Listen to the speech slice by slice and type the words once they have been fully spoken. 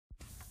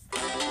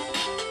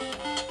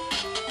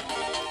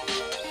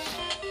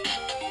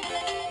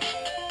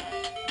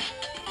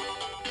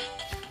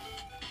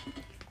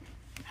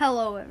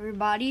Hello,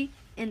 everybody,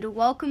 and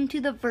welcome to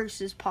the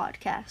Versus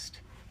podcast.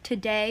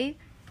 Today,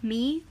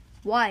 me,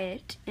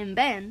 Wyatt, and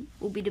Ben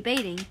will be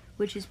debating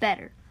which is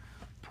better,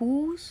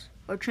 pools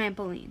or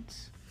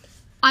trampolines.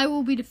 I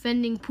will be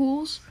defending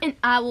pools. And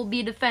I will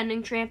be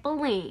defending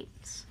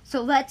trampolines.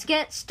 So let's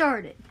get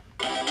started.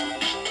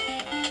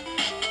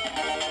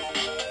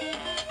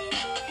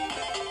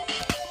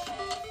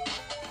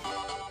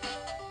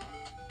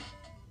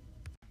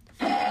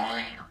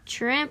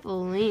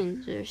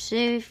 Trampolines are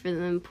safer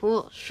than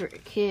pools for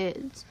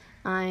kids.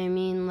 I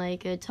mean,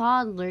 like a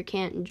toddler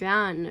can't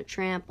drown in a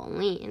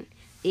trampoline.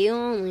 The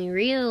only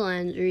real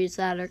injuries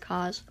that are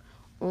caused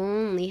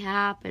only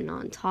happen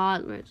on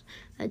toddlers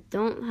that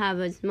don't have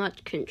as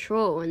much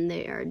control when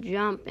they are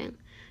jumping.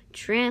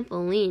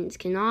 Trampolines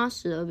can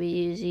also be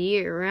used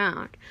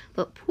year-round,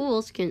 but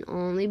pools can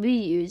only be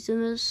used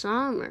in the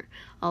summer.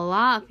 A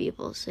lot of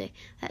people say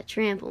that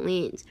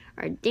trampolines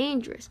are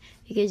dangerous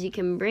because you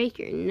can break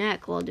your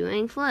neck while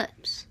doing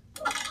flips.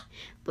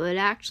 But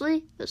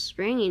actually, the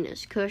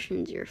springiness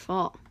cushions your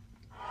fall.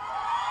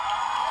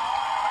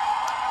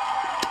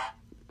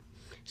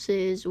 So it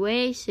is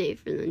way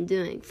safer than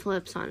doing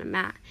flips on a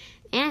mat.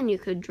 And you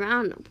could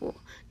drown in a pool,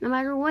 no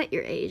matter what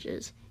your age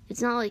is.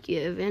 It's not like you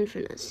have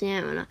infinite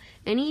stamina,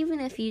 and even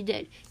if you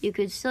did, you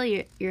could still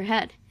your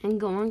head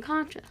and go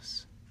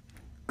unconscious.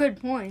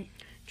 Good point.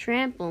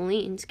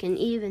 Trampolines can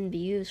even be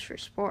used for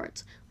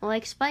sports,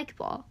 like spike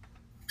ball.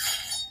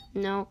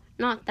 No,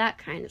 not that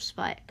kind of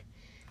spike.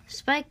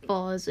 Spike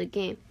ball is a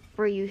game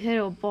where you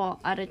hit a ball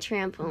at a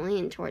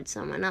trampoline towards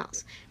someone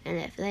else, and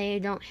if they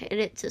don't hit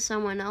it to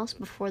someone else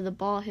before the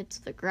ball hits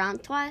the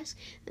ground twice,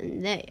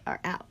 then they are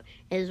out.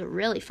 It is a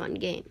really fun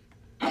game.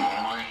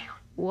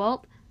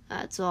 Well,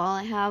 that's all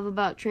I have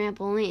about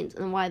trampolines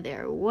and why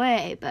they're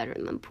way better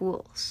than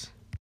pools.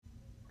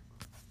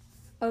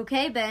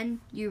 Okay,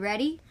 Ben, you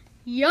ready?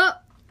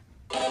 Yup.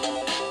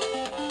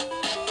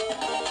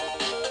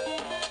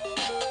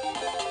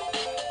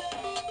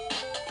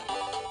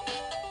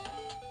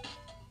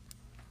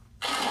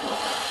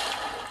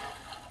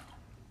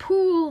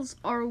 Pools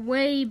are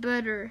way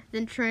better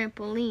than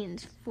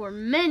trampolines for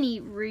many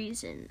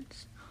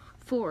reasons.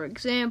 For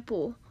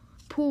example,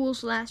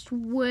 pools last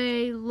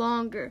way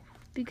longer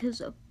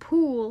because a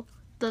pool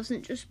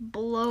doesn't just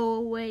blow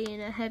away in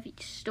a heavy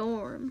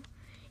storm.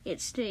 It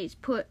stays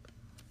put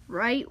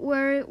right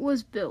where it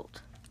was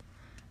built.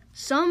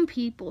 Some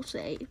people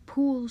say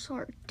pools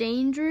are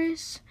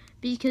dangerous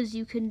because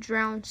you can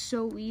drown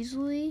so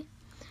easily.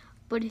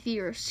 But if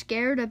you're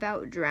scared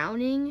about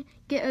drowning,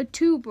 get a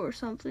tube or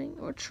something,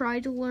 or try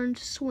to learn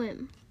to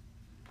swim.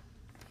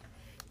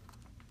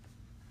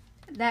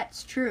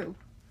 That's true.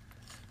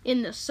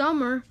 In the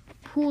summer,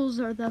 pools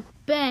are the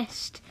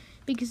best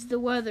because the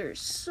weather is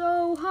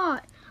so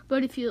hot,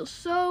 but it feels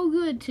so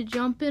good to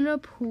jump in a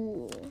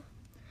pool.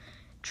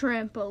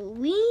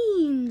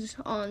 Trampolines,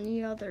 on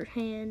the other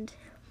hand,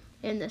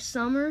 in the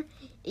summer,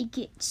 it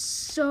gets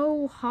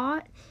so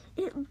hot,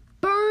 it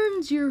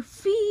burns your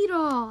feet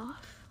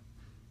off.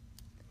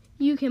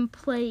 You can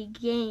play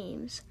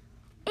games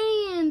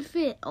and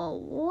fit a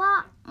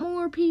lot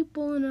more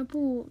people in a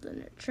pool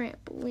than a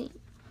trampoline.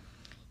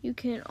 You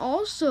can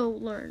also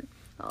learn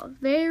a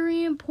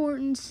very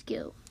important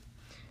skill.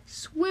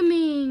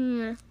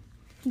 Swimming.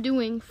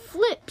 Doing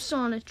flips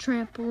on a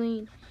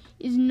trampoline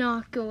is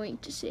not going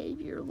to save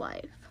your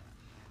life.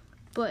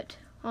 But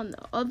on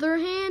the other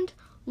hand,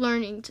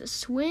 learning to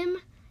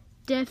swim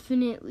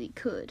definitely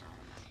could,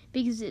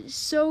 because it is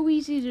so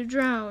easy to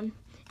drown,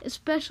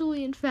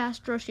 especially in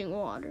fast rushing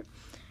water.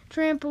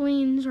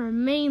 Trampolines are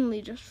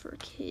mainly just for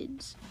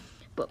kids,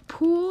 but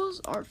pools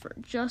are for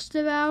just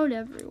about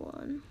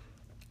everyone.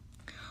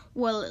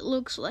 Well, it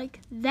looks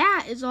like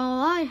that is all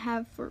I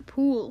have for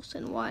pools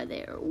and why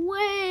they are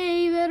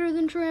way better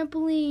than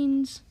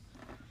trampolines.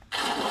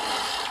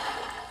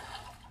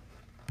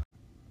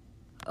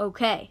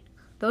 Okay,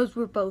 those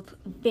were both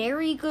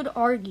very good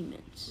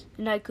arguments,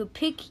 and I could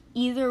pick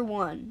either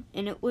one,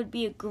 and it would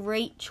be a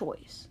great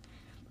choice.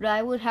 But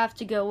I would have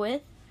to go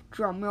with,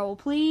 drum roll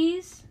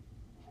please,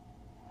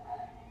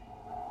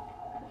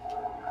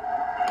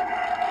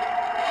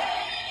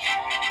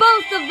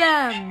 both of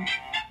them!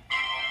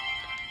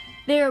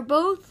 They are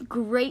both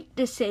great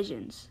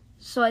decisions,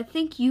 so I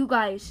think you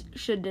guys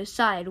should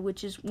decide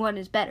which one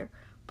is better,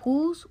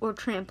 pools or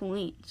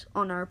trampolines,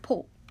 on our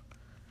poll.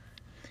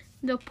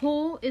 The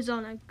poll is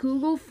on a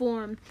Google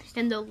form,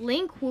 and the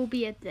link will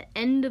be at the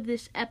end of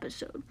this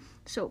episode,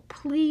 so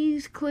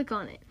please click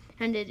on it,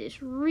 and it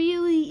is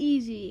really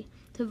easy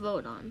to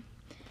vote on.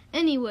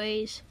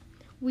 Anyways,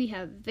 we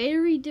have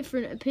very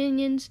different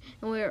opinions,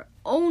 and we are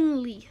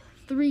only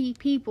 3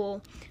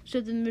 people,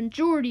 so the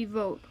majority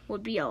vote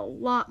would be a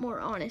lot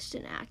more honest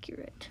and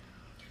accurate.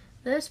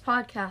 This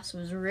podcast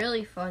was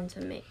really fun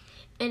to make,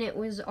 and it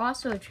was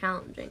also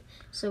challenging,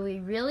 so we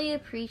really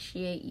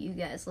appreciate you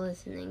guys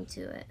listening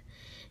to it.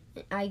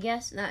 I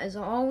guess that is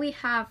all we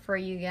have for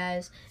you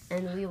guys,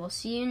 and we will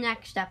see you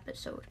next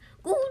episode.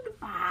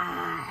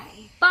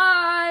 Goodbye!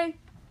 Bye!